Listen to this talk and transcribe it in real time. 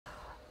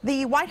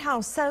The White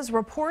House says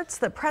reports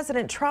that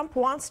President Trump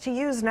wants to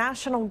use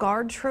National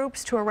Guard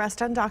troops to arrest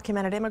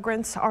undocumented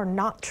immigrants are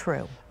not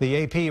true.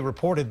 The AP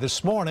reported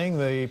this morning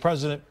the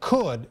president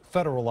could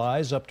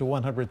federalize up to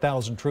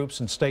 100,000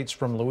 troops in states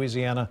from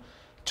Louisiana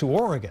to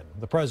Oregon.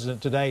 The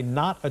president today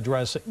not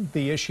addressing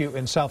the issue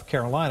in South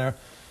Carolina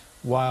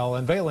while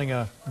unveiling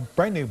a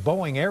brand new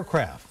Boeing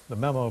aircraft. The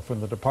memo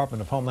from the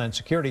Department of Homeland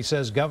Security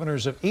says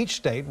governors of each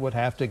state would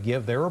have to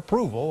give their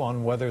approval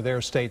on whether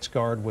their state's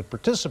Guard would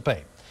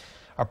participate.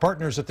 Our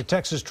partners at the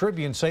Texas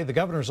Tribune say the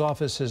governor's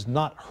office has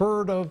not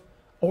heard of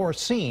or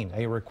seen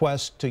a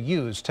request to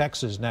use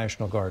Texas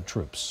National Guard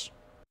troops.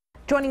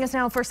 Joining us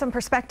now for some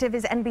perspective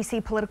is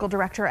NBC political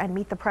director and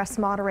Meet the Press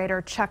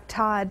moderator Chuck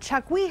Todd.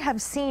 Chuck, we have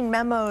seen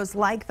memos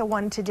like the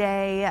one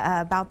today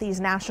about these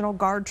National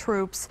Guard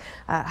troops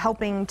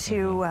helping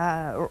to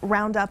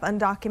round up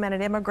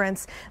undocumented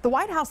immigrants. The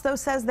White House, though,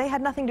 says they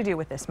had nothing to do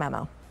with this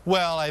memo.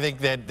 Well, I think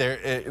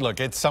that look,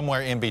 it's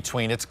somewhere in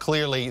between. It's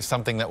clearly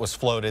something that was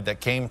floated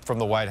that came from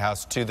the White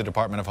House to the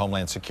Department of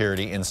Homeland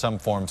Security in some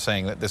form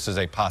saying that this is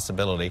a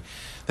possibility.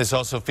 This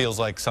also feels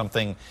like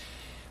something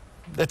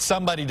that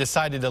somebody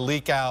decided to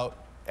leak out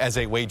as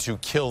a way to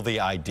kill the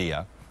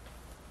idea.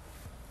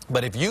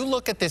 But if you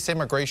look at this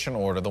immigration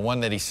order, the one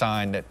that he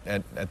signed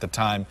at the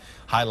time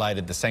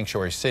highlighted the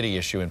sanctuary city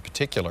issue in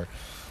particular,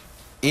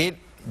 it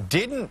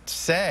didn't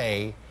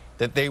say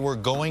that they were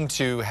going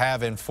to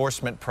have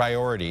enforcement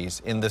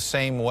priorities in the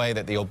same way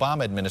that the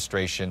Obama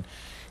administration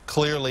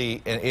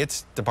clearly, in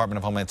its Department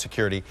of Homeland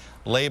Security,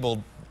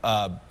 labeled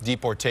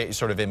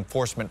sort of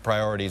enforcement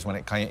priorities when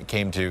it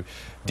came to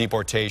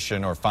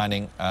deportation or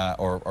finding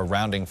or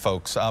rounding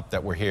folks up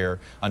that were here,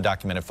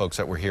 undocumented folks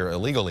that were here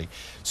illegally.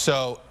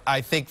 So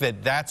I think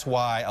that that's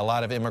why a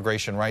lot of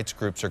immigration rights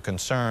groups are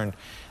concerned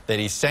that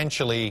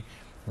essentially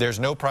there's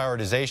no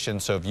prioritization.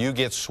 So if you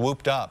get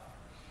swooped up,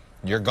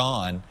 you're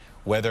gone.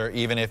 Whether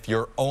even if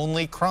your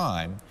only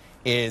crime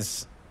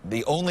is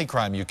the only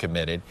crime you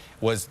committed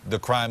was the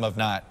crime of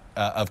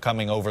of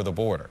coming over the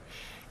border.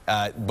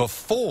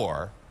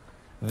 Before,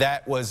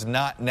 that was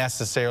not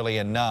necessarily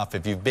enough,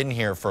 if you've been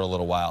here for a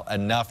little while,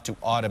 enough to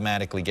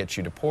automatically get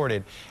you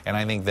deported. And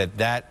I think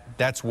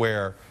that's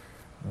where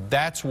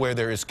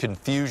there is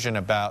confusion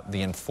about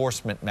the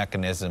enforcement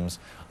mechanisms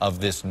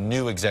of this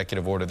new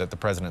executive order that the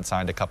president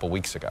signed a couple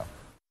weeks ago.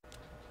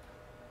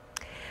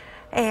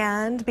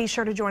 And be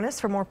sure to join us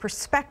for more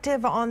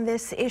perspective on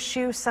this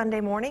issue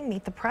Sunday morning.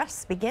 Meet the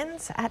Press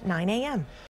begins at 9 a.m.